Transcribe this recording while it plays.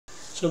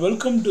So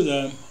welcome to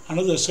the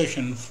another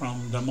session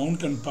from the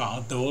Mountain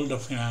Path, the World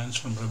of Finance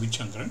from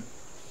Ravichandran.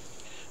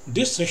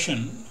 This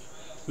session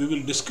we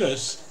will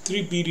discuss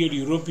 3-period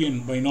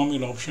European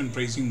binomial option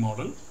pricing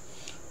model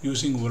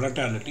using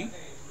volatility,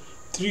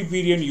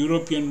 3-period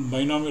European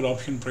binomial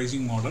option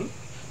pricing model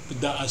with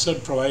the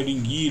asset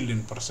providing yield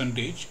in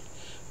percentage,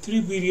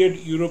 3-period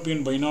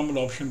European binomial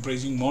option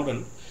pricing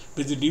model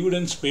with the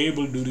dividends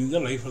payable during the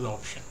life of the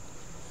option.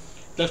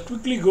 Let's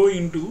quickly go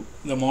into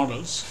the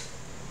models.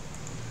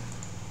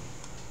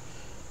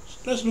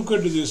 Let's look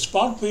at this.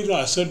 Spot price of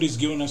asset is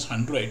given as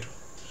 100.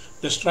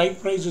 The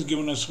strike price is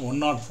given as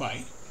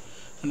 105.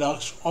 And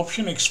the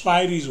option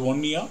expiry is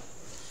 1 year.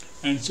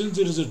 And since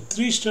it is a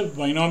 3-step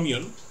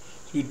binomial,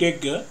 we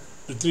take the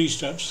 3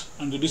 steps.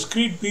 And the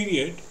discrete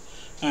period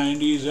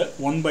and is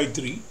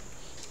 1/3.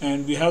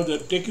 And we have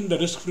taken the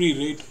risk-free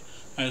rate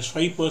as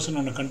 5%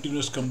 on a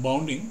continuous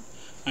compounding.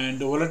 And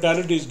the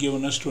volatility is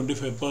given as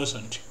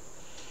 25%.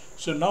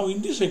 So now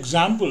in this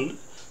example,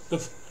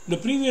 the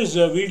previous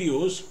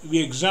videos we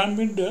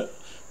examined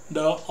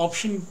the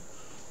option,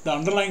 the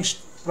underlying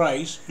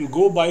price will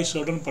go by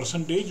certain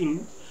percentage,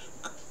 will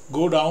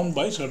go down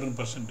by certain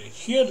percentage.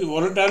 Here the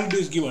volatility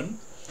is given.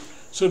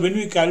 So when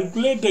we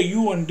calculate the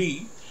U and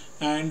D,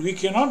 and we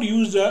cannot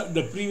use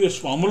the previous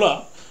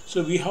formula,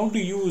 so we have to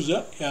use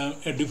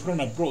a different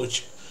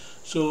approach.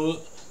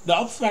 So the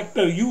up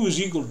factor U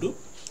is equal to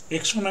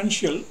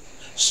exponential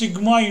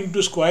sigma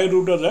into square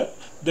root of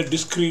the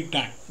discrete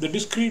time. The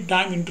discrete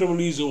time interval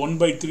is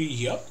 1/3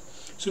 here.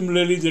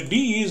 Similarly, the D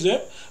is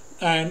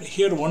and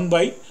here 1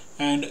 by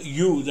and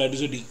U, that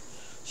is a D.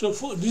 So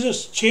this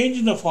is change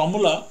in the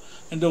formula,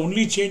 and the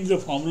only change in the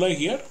formula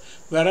here,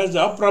 whereas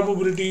the up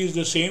probability is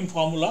the same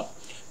formula.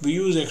 We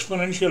use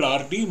exponential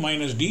RT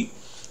minus D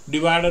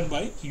divided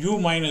by U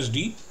minus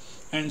D,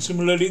 and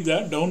similarly the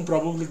down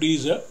probability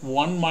is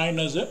 1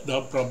 minus the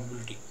up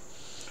probability.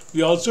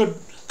 We also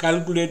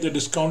calculate the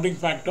discounting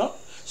factor.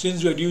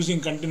 Since we are using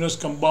continuous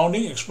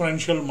compounding,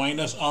 exponential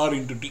minus R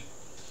into T.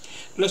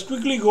 Let's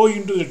quickly go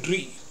into the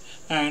tree.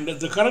 And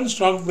the current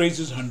stock price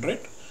is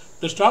 100.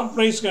 The stock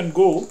price can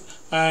go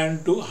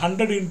and to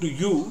 100 into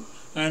U,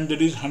 and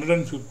that is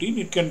 115.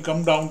 It can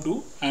come down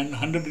to and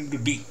 100 into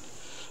D.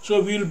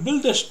 So we will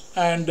build this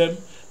and the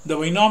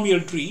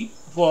binomial tree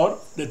for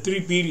the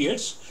 3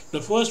 periods.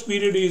 The first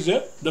period is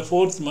the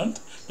 4th month,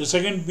 the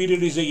second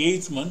period is the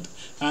 8th month,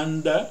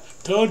 and the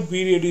third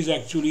period is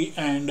actually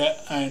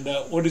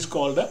what is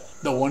called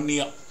the 1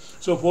 year.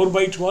 So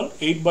 4/12,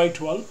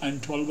 8/12,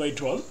 and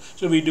 12/12.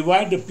 So we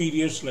divide the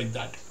periods like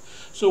that.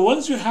 So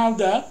once you have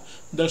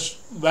the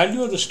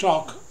value of the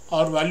stock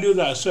or value of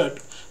the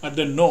asset at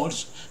the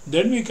nodes,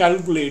 then we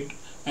calculate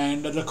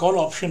and the call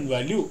option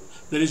value,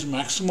 that is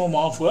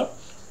maximum of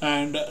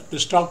and the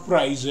stock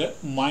price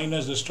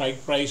minus the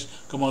strike price,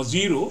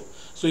 0.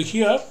 So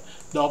here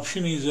the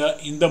option is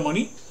in the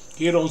money,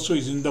 here also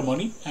is in the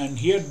money, and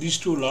here these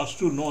last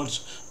two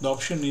nodes, the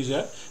option is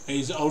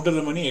out of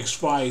the money,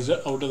 X5 is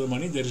out of the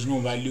money, there is no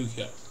value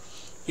here.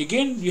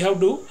 Again we have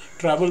to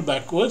travel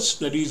backwards,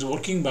 that is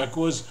working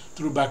backwards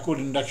through backward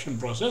induction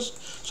process.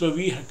 So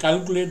we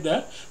calculate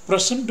the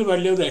present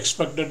value of the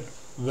expected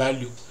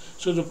value.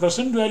 So the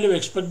present value of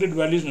expected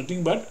value is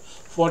nothing but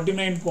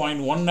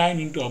 49.19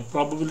 into up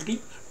probability,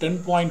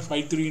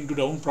 10.53 into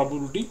down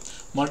probability,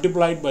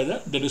 multiplied by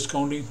the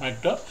discounting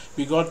factor,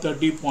 we got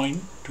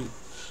 30.2.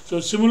 So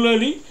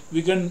similarly,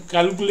 we can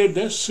calculate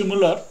the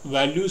similar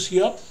values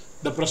here.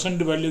 The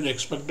present value, the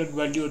expected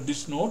value of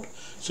this node.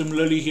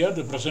 Similarly here,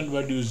 the present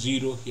value is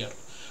 0 here.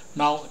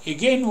 Now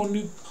again, when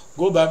we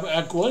go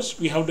backwards,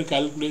 we have to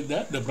calculate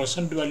the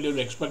present value of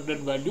the expected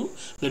value,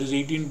 that is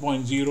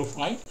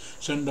 18.05.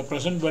 So the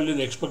present value of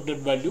the expected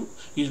value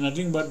is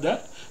nothing but the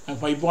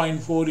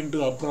 5.4 into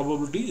the up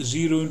probability,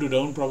 0 into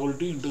down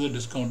probability into the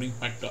discounting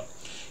factor.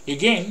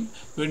 Again,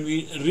 when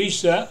we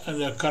reach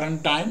the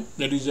current time,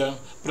 that is the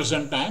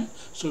present time,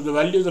 so the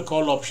value of the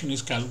call option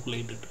is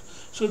calculated.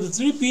 So the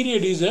 3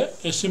 period is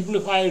a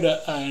simplified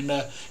and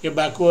a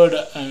backward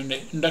and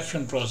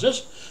induction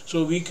process.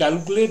 So we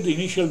calculate the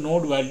initial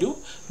node value,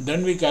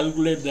 then we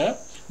calculate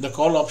the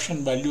call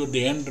option value at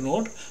the end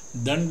node,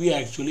 then we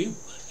actually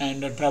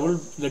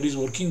travel, that is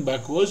working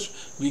backwards,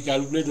 we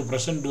calculate the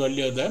present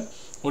value of the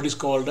what is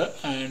called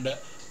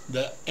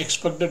the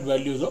expected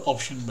value of the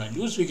option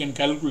values. We can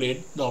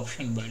calculate the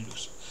option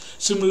values.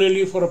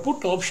 Similarly, for a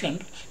put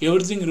option,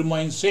 everything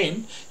remains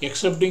same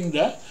excepting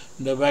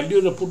the value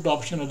of the put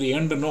option at the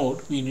end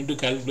node. We need to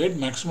calculate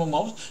maximum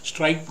of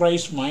strike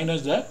price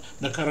minus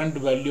the current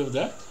value of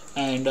the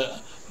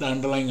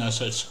underlying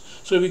assets.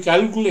 So we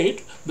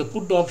calculate the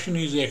put option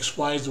is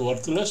X5 is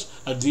worthless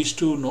at these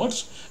 2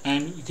 nodes,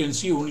 and you can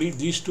see only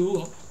these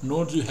 2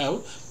 nodes you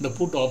have the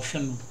put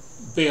option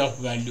payoff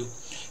value.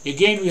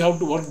 Again we have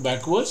to work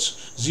backwards,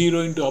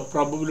 0 into up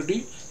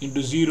probability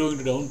into 0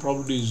 into down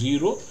probability is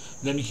 0.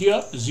 Then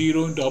here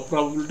 0 into up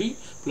probability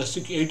plus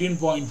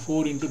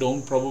 18.4 into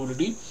down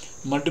probability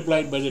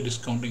multiplied by the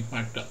discounting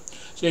factor.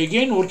 So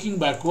again working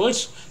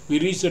backwards, we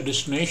reach the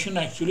destination,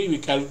 actually we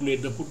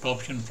calculate the put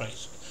option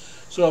price.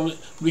 So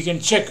we can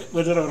check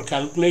whether our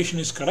calculation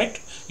is correct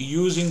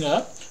using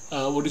a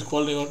what is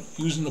called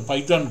using the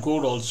Python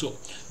code also.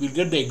 We'll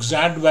get the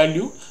exact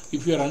value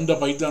if you run the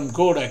Python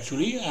code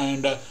actually,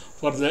 and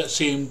for the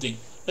same thing.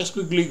 Let's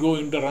quickly go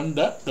into run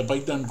the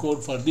Python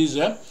code for this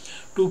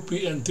 2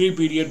 and 3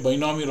 period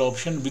binomial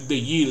option with the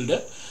yield,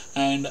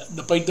 and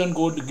the Python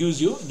code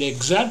gives you the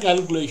exact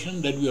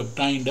calculation that we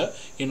obtained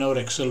in our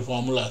Excel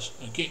formulas.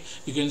 Okay,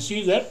 you can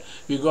see that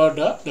we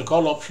got the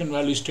call option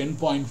value is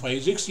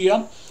 10.56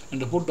 here,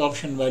 and the put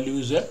option value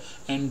is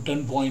and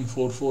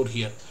 10.44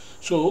 here.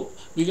 So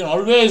we can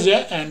always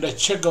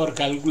check our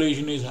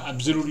calculation is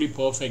absolutely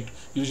perfect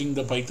using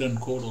the Python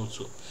code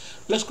also.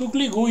 Let's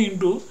quickly go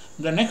into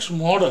the next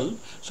model.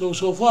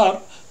 So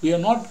far we have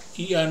not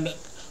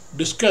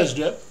discussed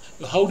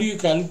how do you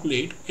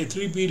calculate a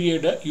 3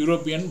 period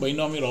European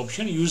binomial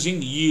option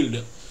using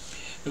yield.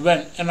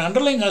 When an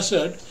underlying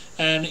asset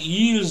and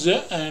yields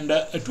and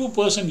a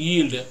 2%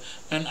 yield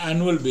an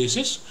annual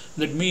basis,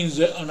 that means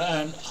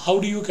and how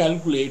do you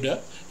calculate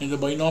in the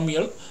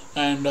binomial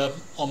and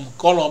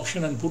call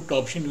option and put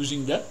option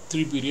using the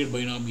 3 period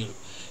binomial.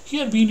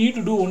 Here we need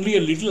to do only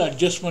a little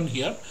adjustment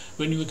here.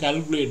 When you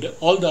calculate,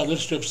 all the other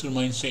steps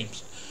remain same.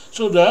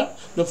 So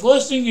the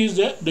first thing is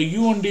that the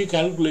U and D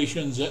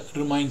calculations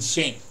remain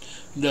same.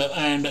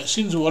 And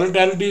since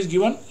volatility is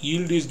given,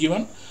 yield is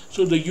given,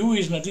 so the U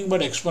is nothing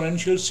but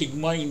exponential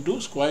sigma into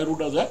square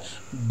root of the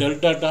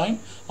delta time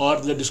or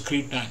the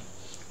discrete time.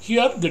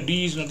 Here the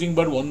D is nothing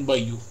but 1 by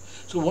U.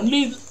 So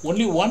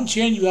only one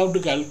change you have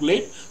to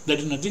calculate, that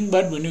is nothing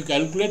but when you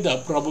calculate the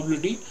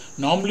probability,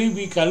 normally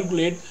we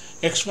calculate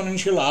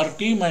exponential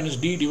RT minus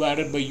D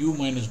divided by U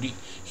minus D.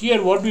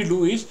 Here what we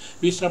do is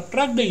we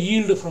subtract the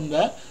yield from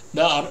the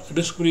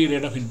risk-free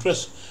rate of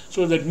interest.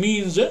 So that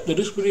means the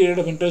risk-free rate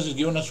of interest is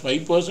given as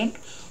 5%,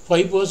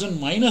 5%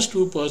 minus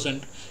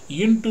 2%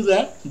 into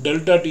the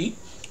delta T,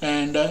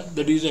 and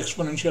that is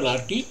exponential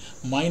RT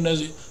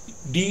minus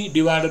D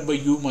divided by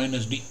U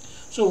minus D.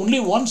 So only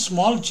one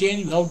small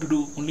change you have to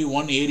do, only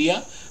one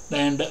area,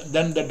 and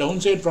then the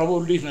downside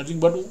probability is nothing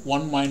but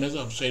 1 minus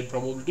upside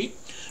probability.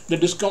 The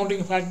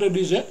discounting factor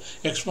is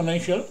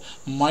exponential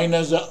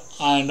minus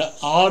and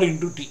R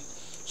into T.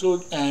 So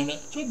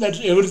that's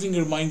everything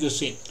remains the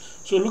same.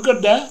 So look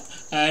at that,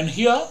 and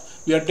here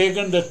we have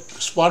taken the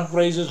spot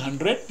price is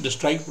 100, the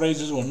strike price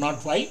is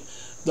 105,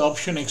 the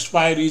option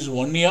expiry is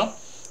 1 year,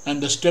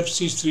 and the steps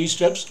is 3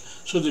 steps.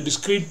 So the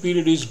discrete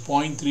period is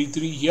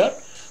 0.33 here,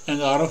 and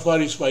the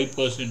RFR is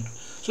 5%.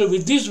 So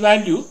with this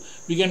value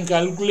we can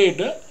calculate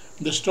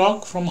the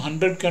stock from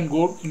 100 can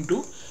go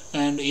into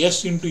and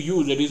S into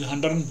U, that is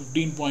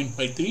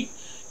 115.53,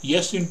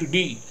 S into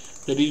D,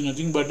 that is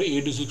nothing but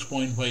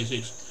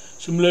 86.56.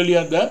 Similarly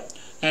at the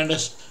and a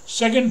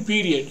second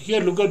period, here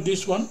look at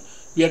this one,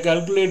 we have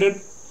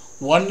calculated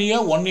 1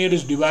 year. 1 year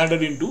is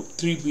divided into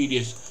 3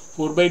 periods,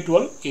 4 by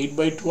 12, 8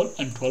 by 12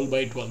 and 12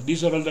 by 12.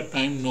 These are all the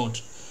time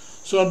nodes.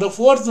 So at the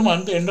 4th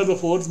month, end of the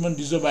 4th month,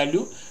 this is a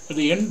value. At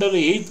the end of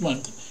the 8th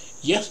month,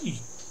 yes,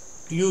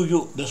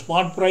 the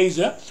spot price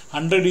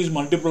 100 is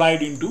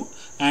multiplied into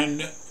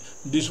and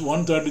this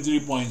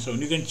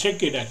 133.7. You can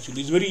check it actually.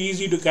 It's very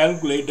easy to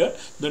calculate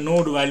the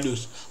node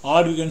values,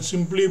 or you can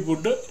simply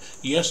put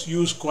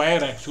SU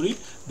square actually.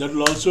 That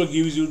will also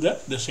gives you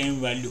the same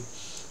value.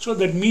 So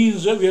that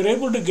means we are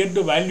able to get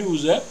the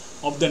values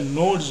of the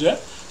nodes.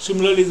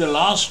 Similarly, the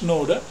last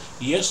node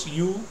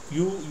SU,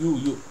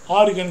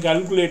 or you can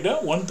calculate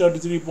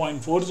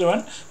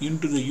 133.47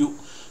 into the U.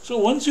 So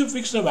once you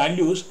fix the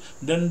values,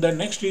 then the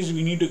next is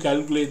we need to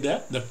calculate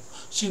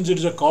since it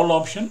is a call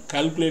option,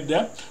 calculate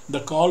the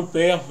call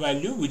payoff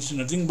value, which is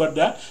nothing but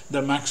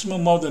the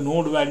maximum of the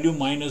node value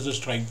minus the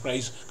strike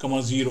price,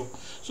 0.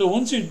 So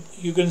once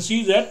you can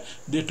see that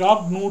the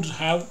top nodes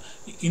have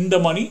in the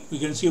money, we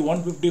can see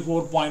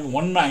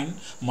 154.19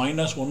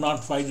 minus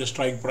 105 the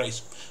strike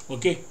price.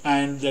 Okay,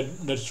 and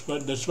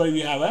that's why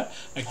we have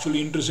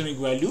actually intrinsic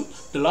value.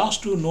 The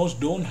last two nodes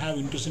don't have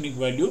intrinsic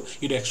value,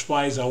 it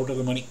expires out of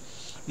the money.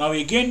 Now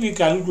again we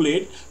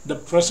calculate the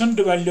present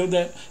value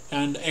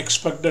and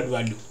expected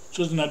value.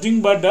 So it's nothing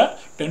but the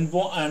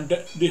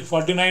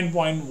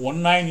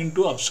 49.19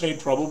 into upside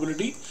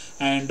probability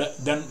and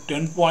then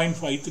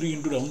 10.53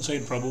 into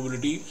downside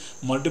probability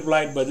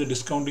multiplied by the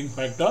discounting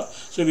factor.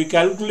 So we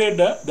calculate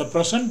the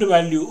present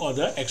value or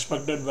the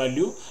expected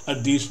value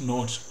at these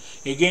nodes.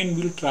 Again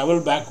we'll travel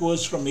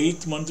backwards from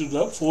 8th month to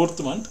the 4th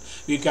month.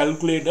 We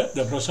calculate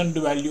the present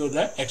value of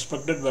the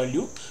expected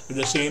value with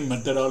the same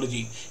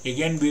methodology.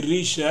 Again we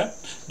reach the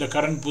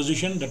current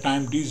position, the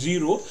time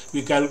t0.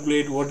 We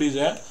calculate what is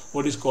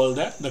called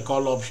the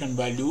call option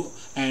value,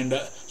 and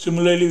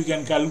similarly we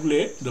can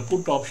calculate the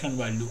put option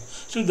value.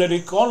 So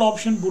the call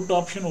option, put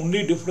option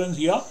only difference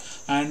here,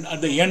 and at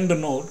the end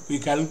node we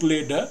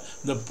calculate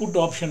the put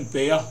option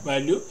payoff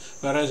value,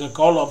 whereas a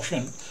call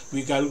option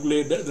we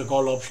calculate the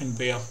call option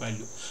payoff value.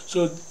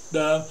 So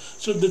the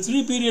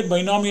 3 period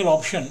binomial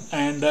option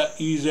and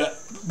is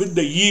with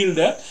the yield,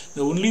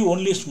 the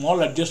only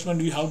small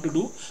adjustment we have to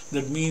do,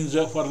 that means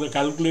for the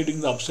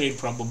calculating the upside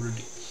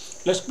probability.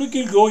 Let's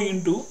quickly go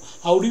into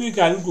how do we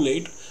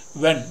calculate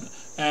when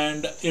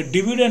and a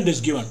dividend is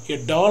given, a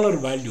dollar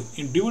value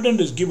in dividend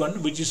is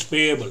given which is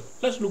payable.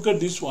 Let's look at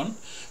this one.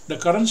 The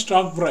current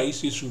stock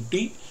price is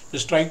 50, the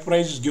strike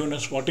price is given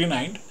as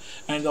 49,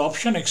 and the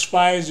option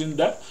expires in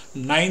the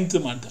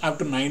 9th month,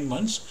 after 9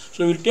 months.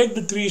 So we'll take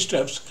the 3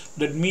 steps.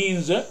 That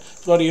means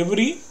for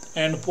every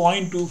and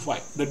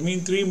 0.25, that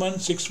means 3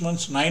 months, 6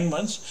 months, 9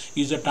 months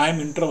is the time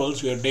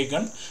intervals we have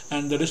taken,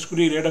 and the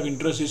risk-free rate of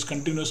interest is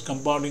continuous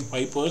compounding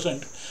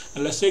 5%,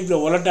 and let's take the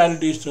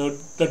volatility is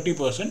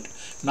 30%.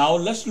 Now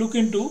let's look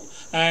into,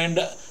 and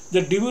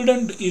the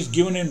dividend is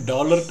given in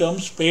dollar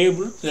terms,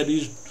 payable, that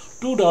is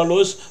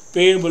 $2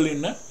 payable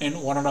in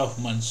 1.5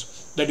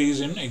 months, that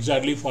is in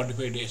exactly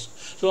 45 days.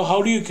 So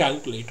how do you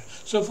calculate?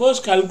 So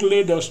first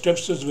calculate the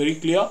steps is very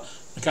clear.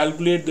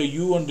 Calculate the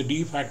u and the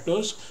d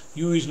factors.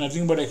 U is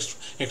nothing but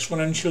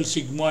exponential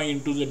sigma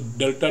into the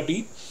delta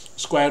t,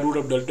 square root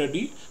of delta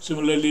t.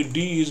 Similarly,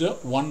 d is a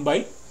 1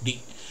 by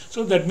d.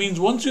 So that means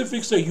once you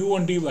fix the u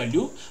and d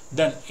value,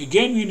 then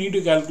again we need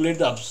to calculate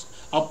the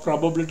up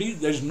probability.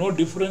 There is no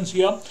difference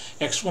here.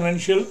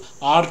 Exponential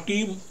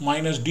rt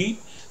minus d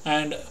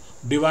and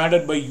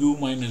divided by u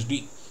minus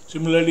d.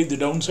 Similarly, the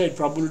downside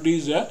probability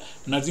is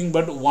nothing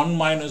but 1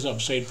 minus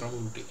upside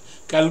probability.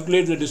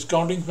 Calculate the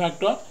discounting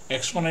factor,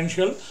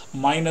 exponential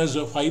minus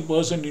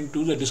 5%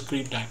 into the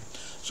discrete time.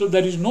 So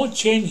there is no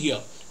change here.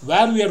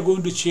 Where we are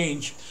going to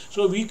change?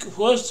 So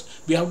first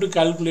we have to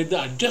calculate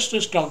the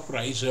adjusted stock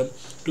price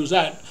to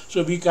that.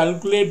 So we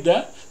calculate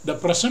the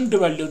present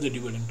value of the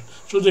dividend.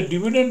 So the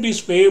dividend is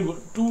payable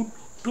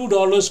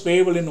 $2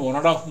 payable in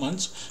 1.5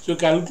 months. So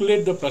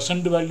calculate the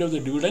present value of the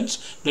dividends.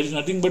 That is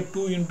nothing but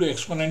 2 into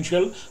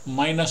exponential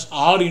minus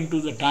r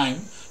into the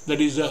time. That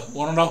is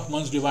 1.5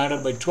 months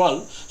divided by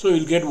 12. So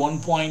you'll get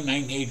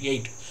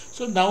 1.988.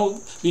 So now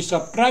we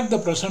subtract the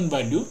present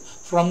value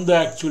from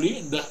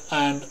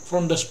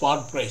from the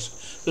spot price.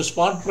 The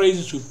spot price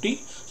is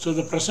 50. So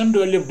the present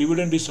value of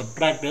dividend is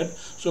subtracted.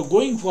 So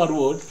going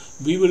forward,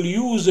 we will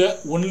use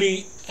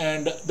only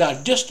the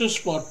adjusted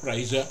spot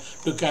price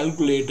to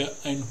calculate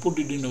and put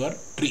it in our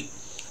tree.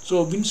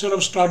 So instead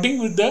of starting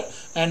with the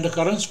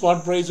current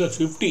spot price of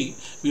 50,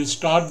 we'll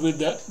start with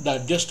the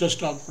adjusted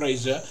stock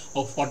price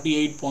of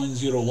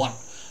 48.01.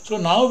 So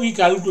now we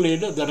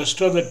calculate the rest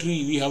of the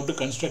tree. We have to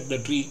construct the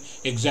tree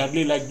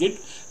exactly like that.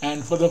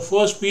 And for the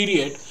first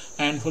period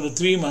and for the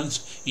 3 months,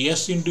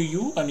 S into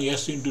U and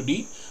S into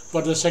D.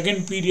 For the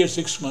second period,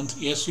 6 months,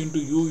 S into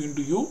U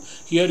into U.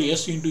 Here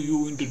S into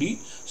U into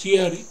D.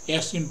 Here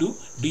S into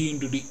D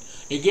into D.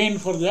 Again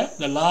for the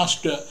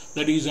last,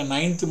 that is the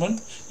 9th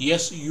month,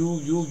 S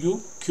U U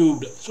U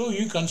cubed. So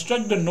you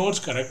construct the nodes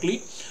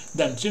correctly.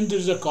 Then since there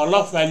is a call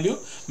off value,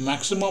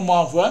 maximum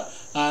of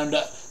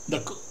the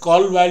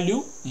call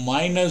value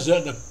minus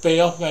the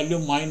payoff value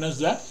minus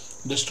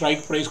the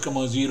strike price,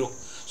 0.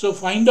 So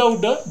find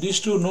out these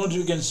two nodes.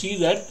 You can see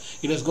that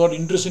it has got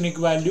intrinsic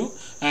value,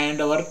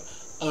 and our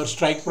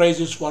strike price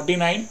is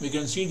 49. We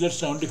can see that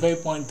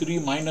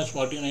 75.3 minus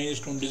 49 is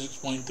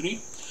 26.3.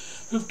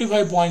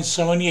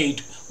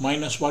 55.78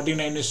 minus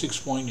 49 is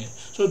 6.8.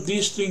 So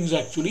these things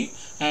actually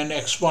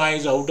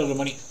expires out of the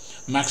money.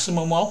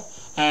 Maximum of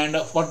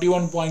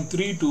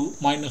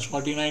 41.32 minus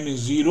 49 is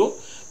 0.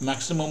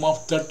 Maximum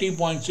of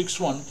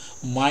 30.61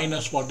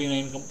 minus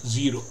 49 comes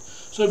 0.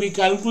 So we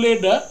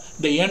calculate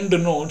the end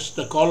nodes,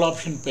 the call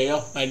option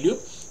payoff value.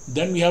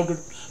 Then we have to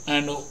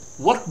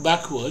work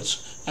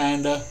backwards,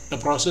 and the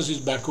process is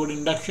backward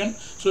induction.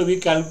 So we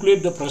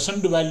calculate the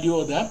present value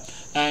of the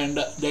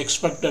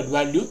expected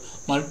value,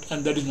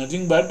 and that is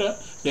nothing but the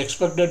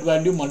expected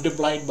value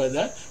multiplied by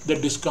the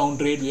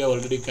discount rate we have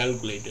already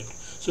calculated.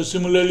 So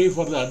similarly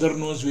for the other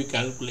nodes we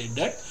calculate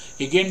that.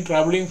 Again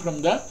traveling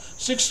from the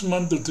 6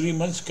 month to 3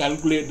 months,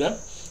 calculate the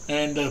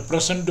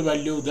present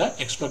value of the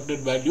expected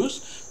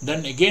values.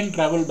 Then again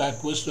travel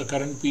backwards to the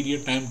current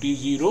period time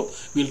T0,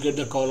 we'll get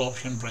the call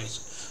option price.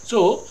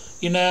 So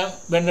when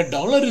a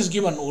dollar is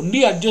given,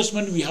 only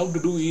adjustment we have to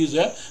do is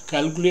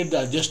calculate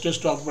the adjusted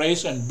stock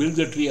price and build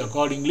the tree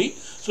accordingly.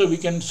 So we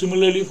can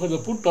similarly for the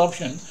put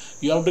option,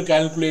 you have to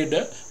calculate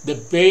the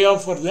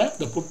payoff for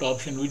the put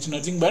option, which is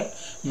nothing but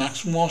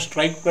maximum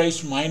strike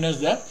price minus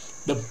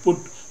the put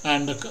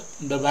and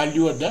the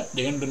value at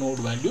the end node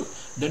value.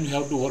 Then you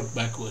have to work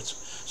backwards.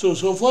 So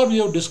far we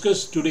have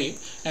discussed today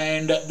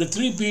and the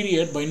 3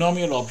 period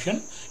binomial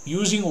option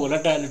using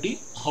volatility.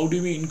 How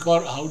do we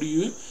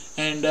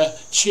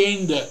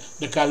change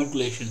the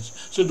calculations?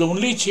 So the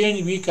only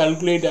change we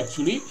calculate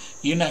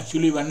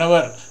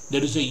whenever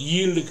there is a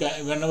yield,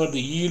 whenever the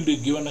yield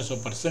is given as a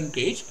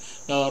percentage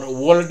or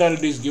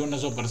volatility is given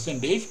as a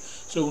percentage,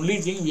 so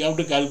only thing we have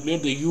to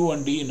calculate the U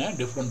and D in a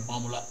different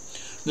formula.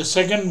 The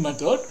second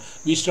method,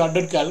 we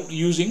started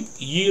using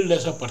yield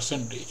as a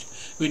percentage.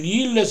 When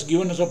yield is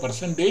given as a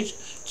percentage,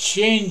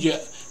 change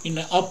in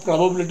up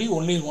probability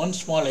only one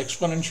small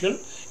exponential.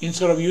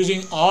 Instead of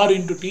using R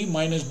into T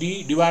minus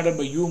D divided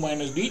by U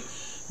minus D,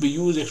 we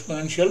use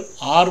exponential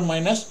R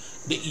minus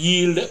the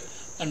yield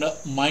and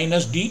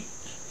minus D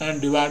and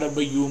divided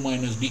by U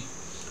minus D.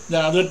 The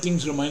other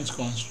things remains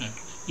constant.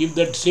 If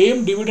that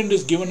same dividend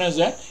is given as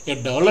a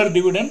dollar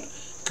dividend,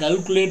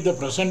 calculate the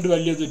present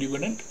value of the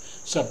dividend,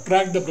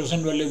 subtract the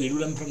present value of the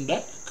dividend from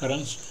the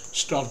current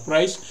stock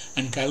price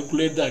and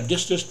calculate the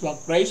adjusted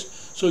stock price.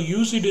 So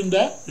use it in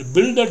the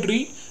build the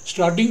tree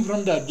starting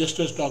from the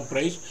adjusted stock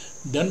price,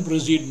 then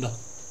proceed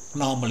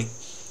normally.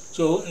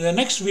 So in the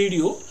next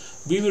video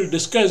we will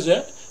discuss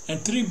a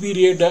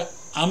 3-period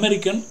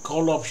American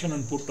call option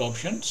and put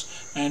options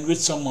and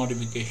with some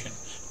modification.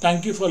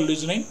 Thank you for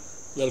listening.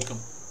 Welcome.